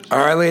All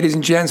right, ladies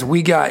and gents,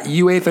 we got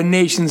UEFA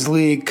Nations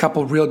League,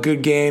 couple real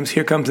good games.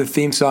 Here comes the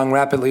theme song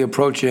rapidly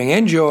approaching.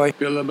 Enjoy.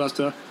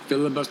 Filibuster,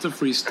 filibuster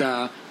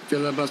freestyle.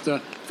 Filibuster,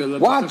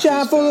 filibuster. Watch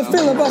out for the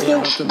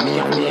filibuster.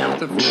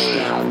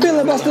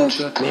 Filibuster.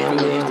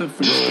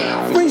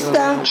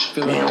 Freestyle.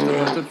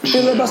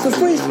 Filibuster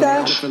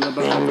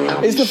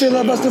freestyle. It's the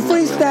filibuster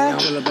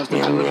freestyle.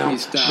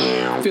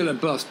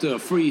 Filibuster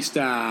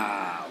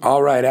freestyle.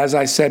 All right, as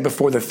I said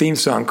before, the theme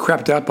song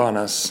crept up on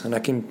us, and I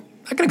can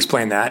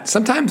explain that.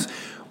 Sometimes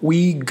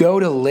we go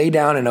to lay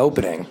down an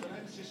opening,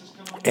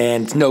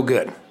 and it's no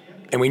good,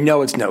 and we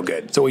know it's no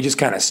good, so we just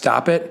kind of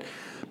stop it.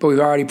 But we've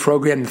already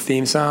programmed the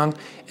theme song.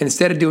 And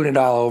instead of doing it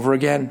all over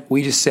again,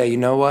 we just say, you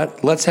know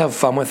what? Let's have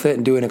fun with it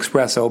and do an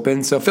express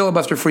open. So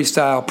Filibuster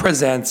Freestyle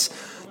presents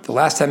the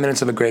last 10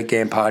 minutes of a great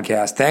game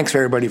podcast. Thanks,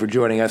 everybody, for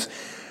joining us.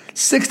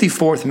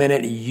 64th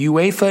minute,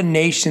 UEFA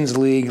Nations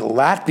League,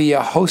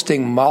 Latvia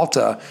hosting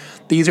Malta.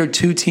 These are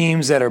two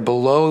teams that are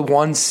below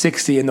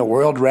 160 in the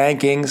world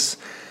rankings.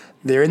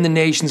 They're in the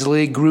Nations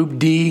League, Group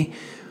D.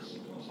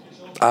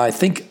 I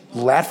think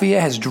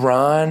Latvia has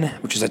drawn,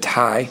 which is a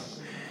tie,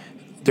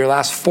 their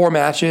last four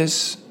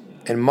matches,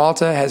 and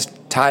Malta has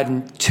tied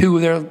in two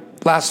of their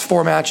last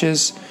four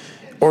matches,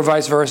 or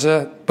vice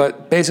versa.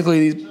 But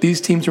basically,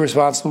 these teams are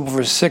responsible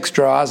for 6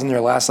 draws in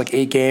their last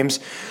 8 games.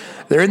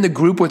 They're in the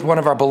group with one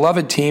of our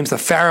beloved teams, the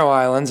Faroe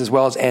Islands, as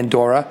well as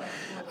Andorra.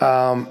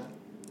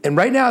 And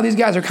right now, these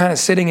guys are kind of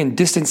sitting in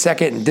distant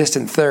second and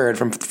distant third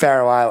from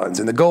Faroe Islands.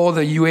 And the goal of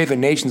the UEFA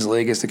Nations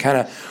League is to kind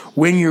of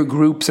win your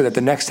group so that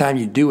the next time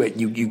you do it,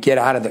 you get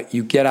out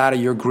of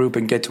your group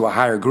and get to a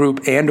higher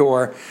group,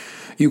 and/or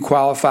you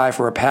qualify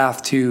for a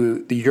path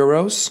to the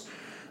Euros,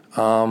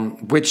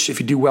 which, if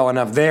you do well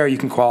enough there, you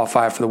can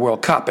qualify for the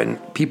World Cup. And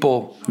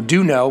people who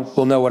do know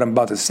will know what I'm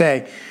about to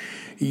say.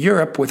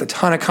 Europe, with a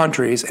ton of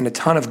countries and a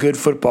ton of good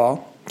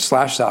football /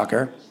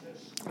 soccer,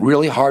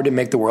 really hard to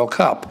make the World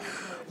Cup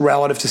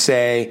relative to,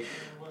 say,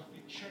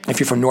 if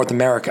you're from North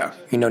America.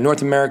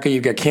 North America,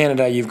 you've got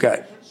Canada, you've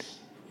got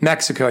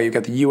Mexico, you've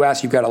got the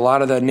U.S., you've got a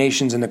lot of the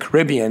nations in the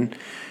Caribbean.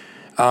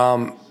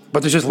 But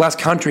there's just less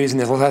countries, and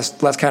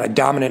there's less kind of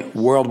dominant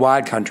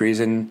worldwide countries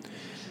in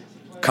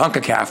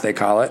CONCACAF, they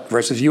call it,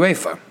 versus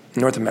UEFA,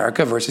 North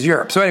America versus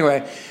Europe. So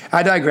anyway,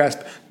 I digress.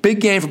 Big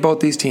game for both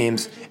these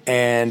teams,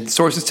 and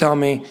sources tell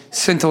me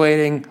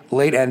scintillating,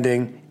 late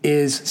ending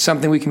is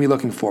something we can be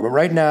looking for. But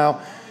right now,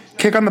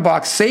 kick on the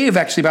box, save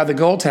actually by the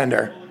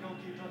goaltender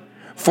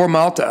for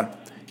Malta,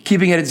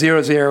 keeping it at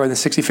 0-0 in the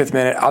 65th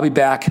minute. I'll be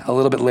back a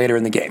little bit later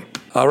in the game.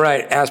 All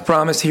right, as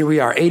promised, here we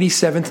are,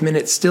 87th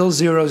minute, still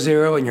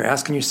 0-0, and you're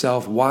asking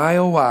yourself, why,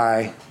 oh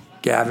why,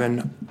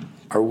 Gavin,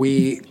 are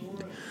we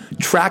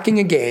tracking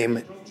a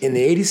game in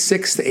the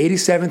 86th to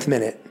 87th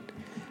minute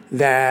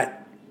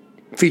that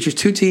features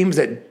two teams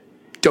that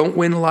don't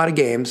win a lot of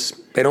games,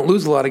 they don't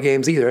lose a lot of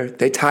games either,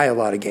 they tie a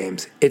lot of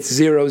games. It's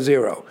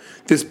 0-0.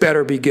 This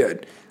better be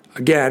good.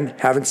 Again,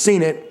 haven't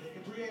seen it.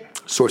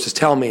 Sources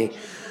tell me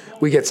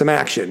we get some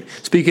action.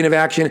 Speaking of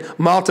action,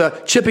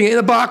 Malta chipping it in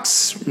the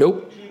box.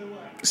 Nope.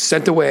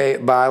 Sent away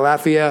by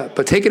Latvia,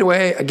 but taken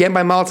away again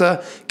by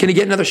Malta. Can he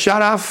get another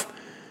shot off?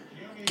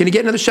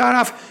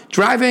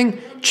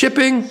 Driving,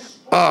 chipping.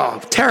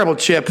 Oh, terrible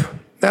chip.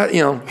 That,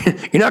 you're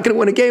not going to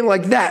win a game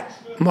like that,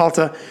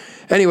 Malta.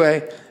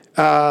 Anyway,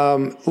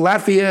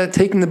 Latvia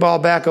taking the ball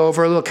back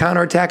over. A little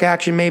counterattack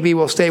action maybe.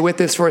 We'll stay with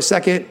this for a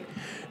second.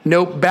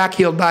 Nope,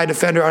 backheeled by a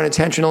defender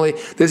unintentionally.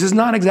 This is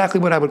not exactly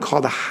what I would call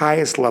the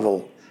highest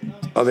level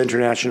of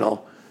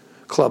international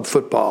club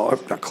football, or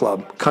not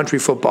club, country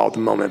football at the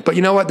moment. But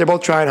you know what? They're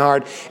both trying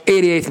hard.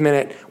 88th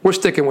minute. We're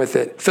sticking with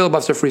it.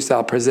 Filibuster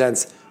Freestyle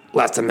presents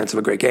last 10 minutes of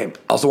a great game.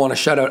 Also want to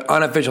shout out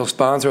unofficial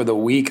sponsor of the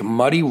week,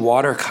 Muddy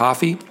Water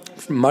Coffee,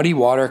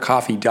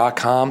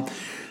 muddywatercoffee.com.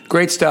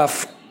 Great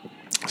stuff.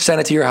 Send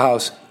it to your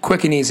house.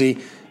 Quick and easy.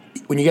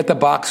 When you get the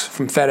box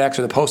from FedEx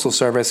or the Postal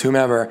Service,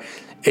 whomever,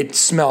 it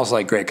smells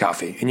like great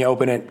coffee. And you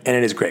open it, and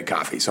it is great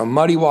coffee. So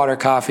Muddy Water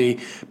Coffee.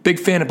 Big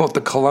fan of both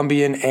the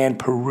Colombian and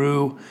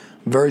Peru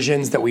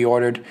versions that we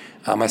ordered,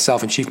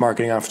 myself and Chief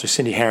Marketing Officer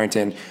Cindy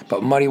Harrington.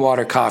 But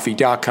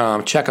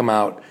muddywatercoffee.com. Check them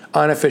out.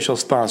 Unofficial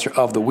sponsor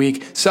of the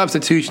week.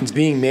 Substitutions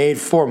being made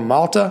for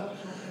Malta.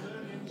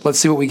 Let's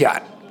see what we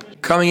got.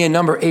 Coming in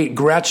number 8,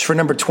 Gretsch for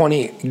number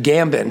 20,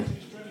 Gambin.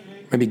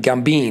 Maybe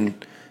Gambin.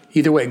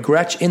 Either way,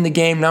 Gretsch in the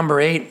game, number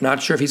 8.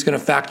 Not sure if he's going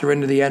to factor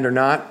into the end or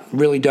not.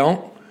 Really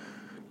don't.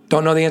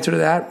 Don't know the answer to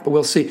that, but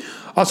we'll see.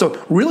 Also,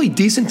 really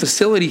decent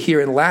facility here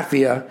in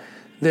Latvia.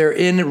 They're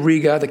in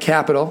Riga, the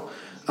capital.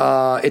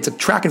 It's a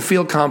track and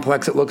field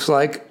complex, it looks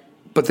like,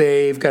 but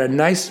they've got a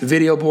nice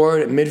video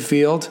board at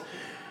midfield.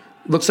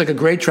 Looks like a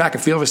great track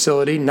and field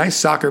facility, nice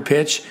soccer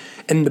pitch.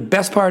 And the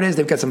best part is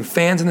they've got some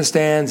fans in the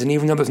stands, and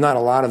even though there's not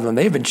a lot of them,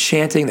 they've been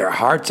chanting their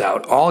hearts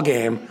out all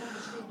game,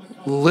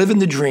 living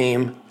the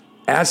dream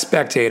as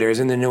spectators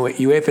in the new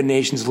UEFA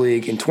Nations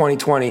League in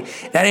 2020.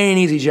 That ain't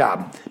an easy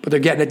job, but they're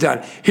getting it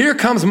done. Here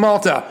comes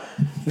Malta.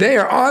 They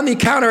are on the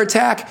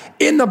counterattack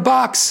in the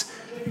box.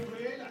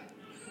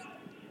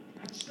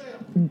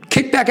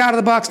 Kick back out of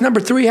the box. Number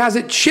 3 has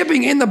it.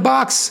 Chipping in the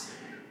box.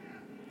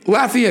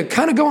 Latvia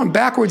kind of going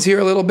backwards here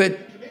a little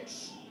bit.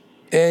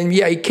 And,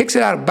 yeah, he kicks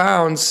it out of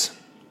bounds.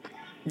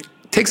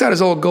 Takes out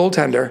his old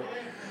goaltender.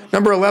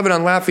 Number 11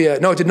 on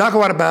Latvia. No, it did not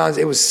go out of bounds.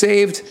 It was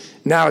saved.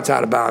 Now it's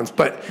out of bounds.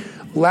 But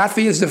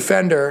Latvia's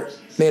defender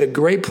made a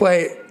great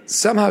play.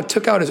 Somehow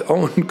took out his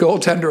own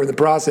goaltender in the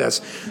process.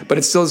 But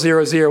it's still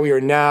 0-0. We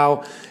are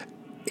now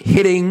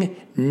hitting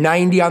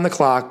 90 on the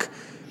clock.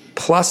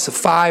 Plus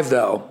 5,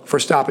 though, for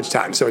stoppage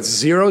time. So it's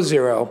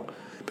 0-0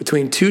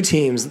 between two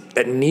teams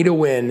that need a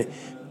win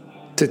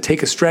to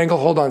take a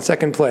stranglehold on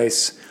second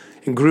place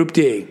in Group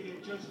D.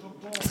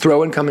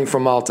 Throw-in coming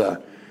from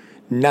Malta.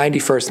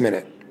 91st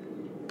minute.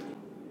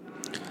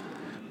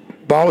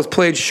 Ball was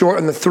played short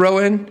on the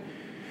throw-in.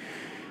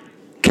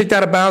 Kicked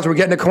out of bounds. We're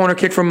getting a corner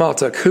kick from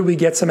Malta. Could we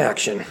get some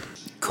action?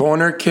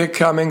 Corner kick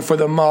coming for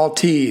the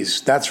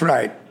Maltese. That's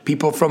right.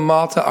 People from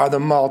Malta are the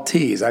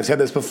Maltese. I've said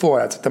this before.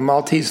 That's the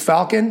Maltese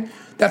Falcon.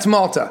 That's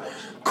Malta.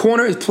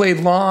 Corner is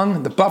played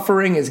long. The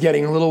buffering is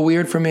getting a little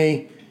weird for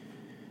me.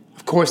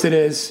 Of course it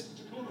is.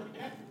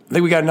 I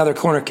think we got another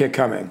corner kick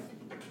coming.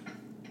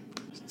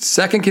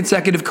 Second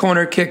consecutive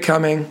corner kick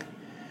coming.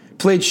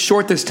 Played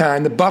short this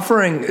time. The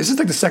buffering, this is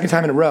like the second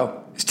time in a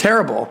row. It's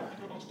terrible.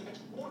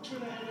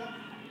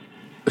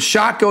 The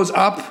shot goes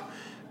up.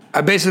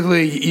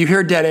 You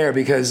hear dead air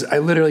because I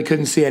literally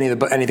couldn't see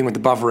anything with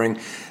the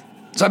buffering.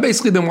 So I've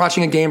basically been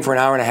watching a game for an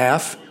hour and a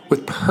half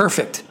with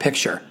perfect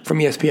picture from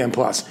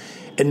ESPN+.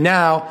 And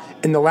now,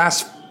 in the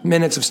last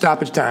minutes of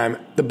stoppage time,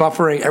 the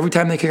buffering, every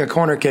time they kick a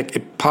corner kick,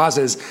 it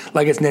pauses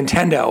like it's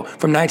Nintendo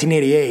from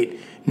 1988.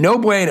 No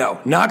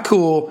bueno, not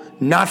cool,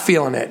 not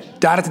feeling it.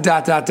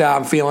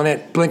 I'm feeling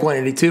it.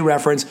 Blink-182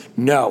 reference,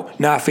 no,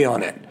 not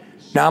feeling it.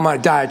 Now I'm on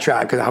a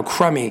diatribe because of how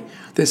crummy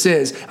this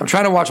is. I'm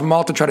trying to watch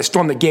Malta try to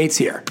storm the gates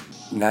here.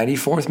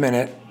 94th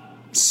minute,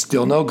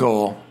 still no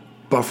goal.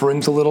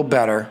 Buffering's a little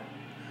better.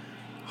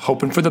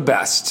 Hoping for the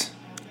best.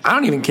 I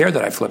don't even care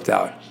that I flipped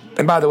out.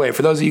 And by the way,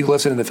 for those of you who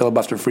listen to the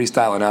Filibuster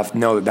Freestyle enough,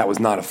 know that was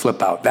not a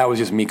flip out. That was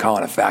just me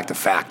calling a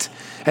fact.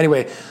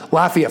 Anyway,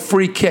 Latvia,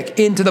 free kick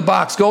into the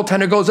box.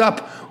 Goaltender goes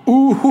up.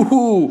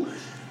 Ooh.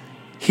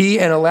 He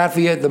and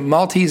the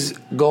Maltese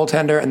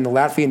goaltender and the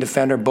Latvian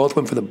defender both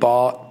went for the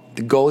ball.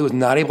 The goalie was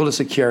not able to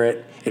secure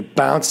it. It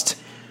bounced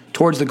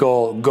towards the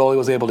goal. Goalie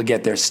was able to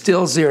get there.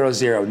 Still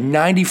 0-0.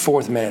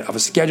 94th minute of a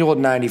scheduled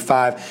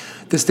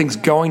 95. This thing's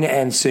going to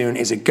end soon.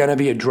 Is it going to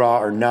be a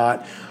draw or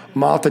not?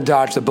 Malta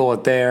dodged the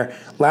bullet there.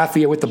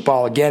 Latvia with the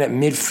ball again at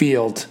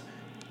midfield.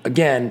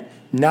 Again,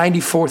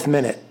 94th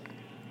minute.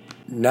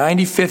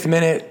 95th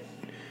minute.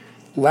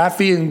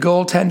 Latvian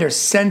goaltender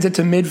sends it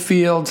to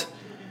midfield.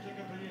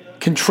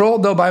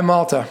 Controlled, though, by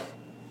Malta.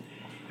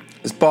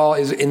 This ball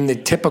is in the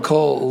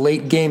typical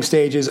late game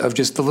stages of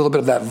just a little bit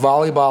of that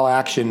volleyball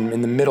action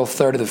in the middle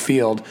third of the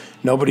field.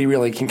 Nobody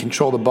really can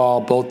control the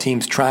ball. Both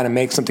teams trying to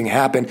make something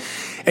happen.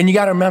 And you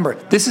got to remember,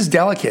 this is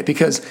delicate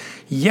because,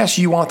 yes,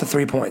 you want the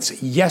 3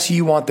 points. Yes,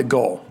 you want the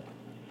goal.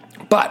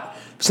 But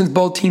since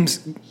both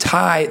teams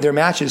tie their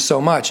matches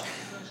so much,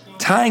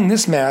 tying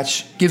this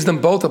match gives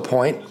them both a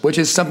point, which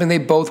is something they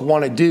both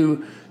want to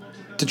do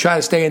to try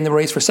to stay in the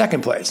race for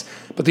second place.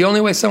 But the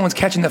only way someone's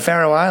catching the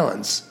Faroe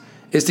Islands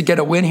is to get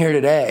a win here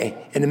today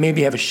and to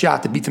maybe have a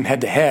shot to beat them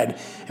head-to-head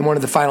in one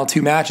of the final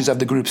two matches of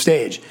the group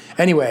stage.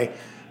 Anyway,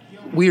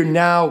 we are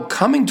now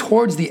coming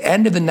towards the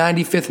end of the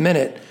 95th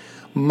minute.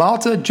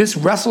 Malta just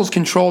wrestles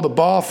control of the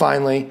ball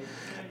finally.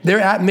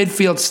 They're at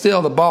midfield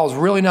still. The ball's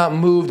really not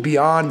moved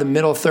beyond the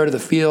middle third of the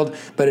field,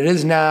 but it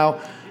is now.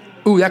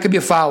 Ooh, that could be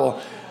a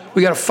foul.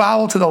 We got a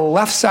foul to the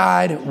left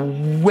side,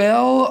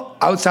 well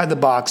outside the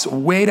box,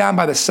 way down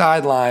by the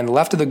sideline,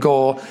 left of the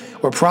goal.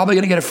 We're probably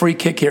going to get a free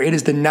kick here. It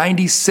is the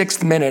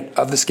 96th minute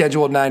of the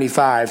scheduled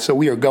 95, so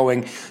we are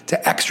going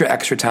to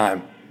extra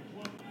time.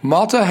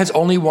 Malta has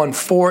only won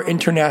 4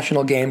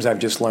 international games, I've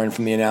just learned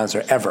from the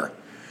announcer, ever.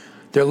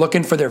 They're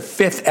looking for their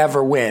 5th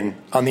ever win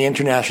on the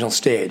international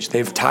stage.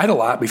 They've tied a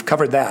lot. We've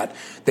covered that.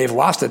 They've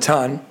lost a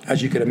ton,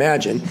 as you could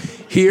imagine.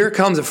 Here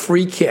comes a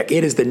free kick.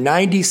 It is the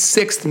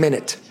 96th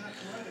minute.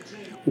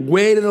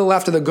 Way to the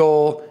left of the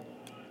goal.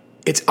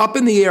 It's up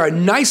in the air. A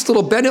nice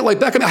little bend it like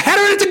Beckham. A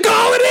header, and it's a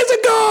goal. It is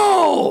a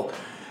goal.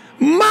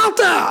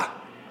 Malta.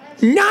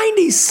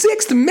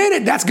 96th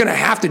minute. That's going to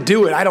have to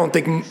do it. I don't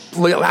think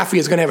Latvia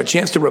is going to have a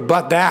chance to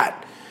rebut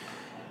that.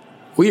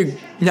 We are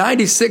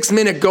 96th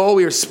minute goal.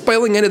 We are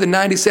spilling into the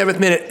 97th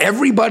minute.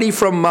 Everybody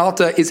from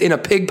Malta is in a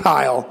pig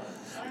pile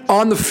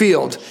on the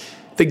field.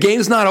 The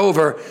game's not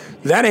over.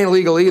 That ain't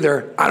legal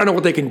either. I don't know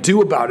what they can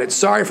do about it.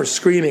 Sorry for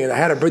screaming, and I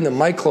had to bring the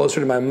mic closer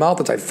to my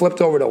mouth as I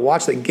flipped over to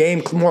watch the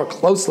game more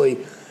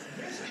closely.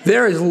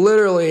 There is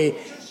literally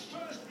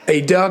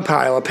a dog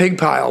pile, a pig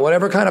pile,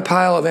 whatever kind of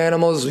pile of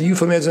animals,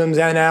 euphemisms,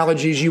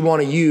 analogies you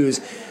want to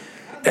use.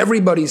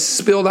 Everybody's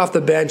spilled off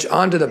the bench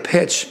onto the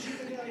pitch.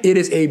 It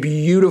is a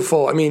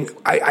beautiful,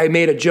 I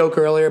made a joke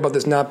earlier about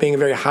this not being a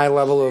very high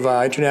level of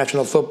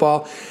international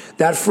football.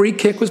 That free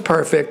kick was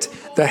perfect.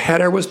 The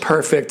header was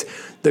perfect.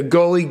 The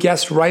goalie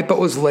guessed right but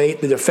was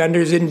late. The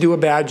defenders didn't do a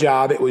bad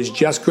job. It was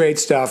just great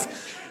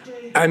stuff.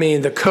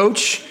 The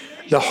coach,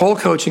 the whole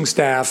coaching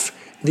staff,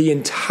 the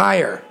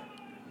entire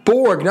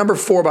Borg, number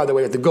 4, by the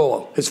way, at the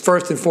goal, his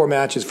first in 4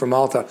 matches for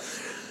Malta.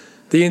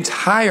 The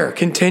entire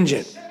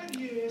contingent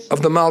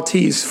of the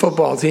Maltese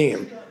football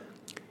team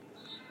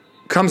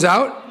comes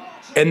out,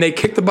 and they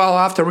kick the ball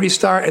off to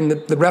restart, and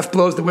the ref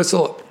blows the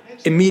whistle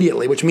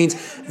immediately, which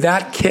means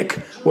that kick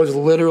was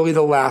literally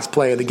the last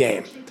play of the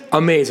game.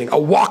 Amazing. A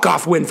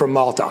walk-off win for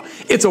Malta.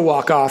 It's a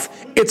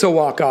walk-off. It's a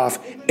walk-off.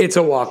 It's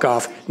a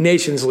walk-off.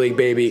 Nations League,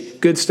 baby.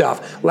 Good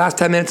stuff. Last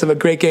 10 minutes of a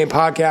great game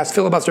podcast.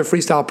 Filibuster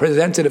Freestyle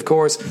presented, of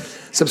course.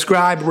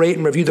 Subscribe, rate,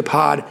 and review the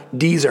pod.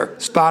 Deezer,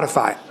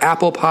 Spotify,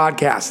 Apple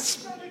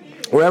Podcasts,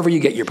 wherever you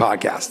get your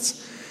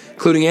podcasts,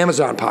 including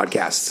Amazon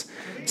Podcasts,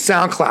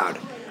 SoundCloud,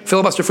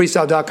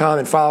 filibusterfreestyle.com,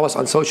 and follow us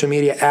on social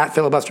media at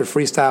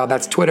filibusterfreestyle.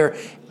 That's Twitter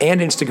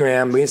and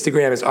Instagram. The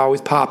Instagram is always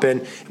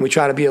popping, and we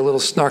try to be a little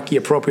snarky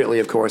appropriately,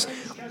 of course.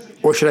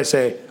 Or should I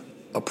say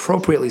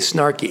appropriately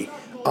snarky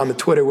on the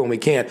Twitter when we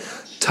can.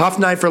 Tough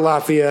night for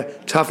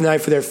Latvia. Tough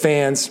night for their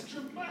fans.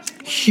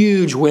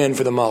 Huge win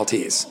for the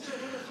Maltese.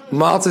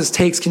 Malta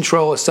takes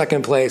control of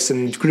second place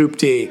in Group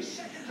D.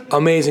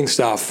 Amazing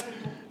stuff.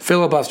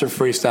 Filibuster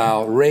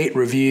Freestyle. Rate,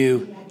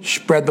 review,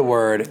 spread the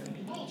word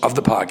of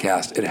the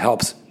podcast. It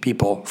helps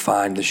people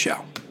find the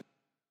show.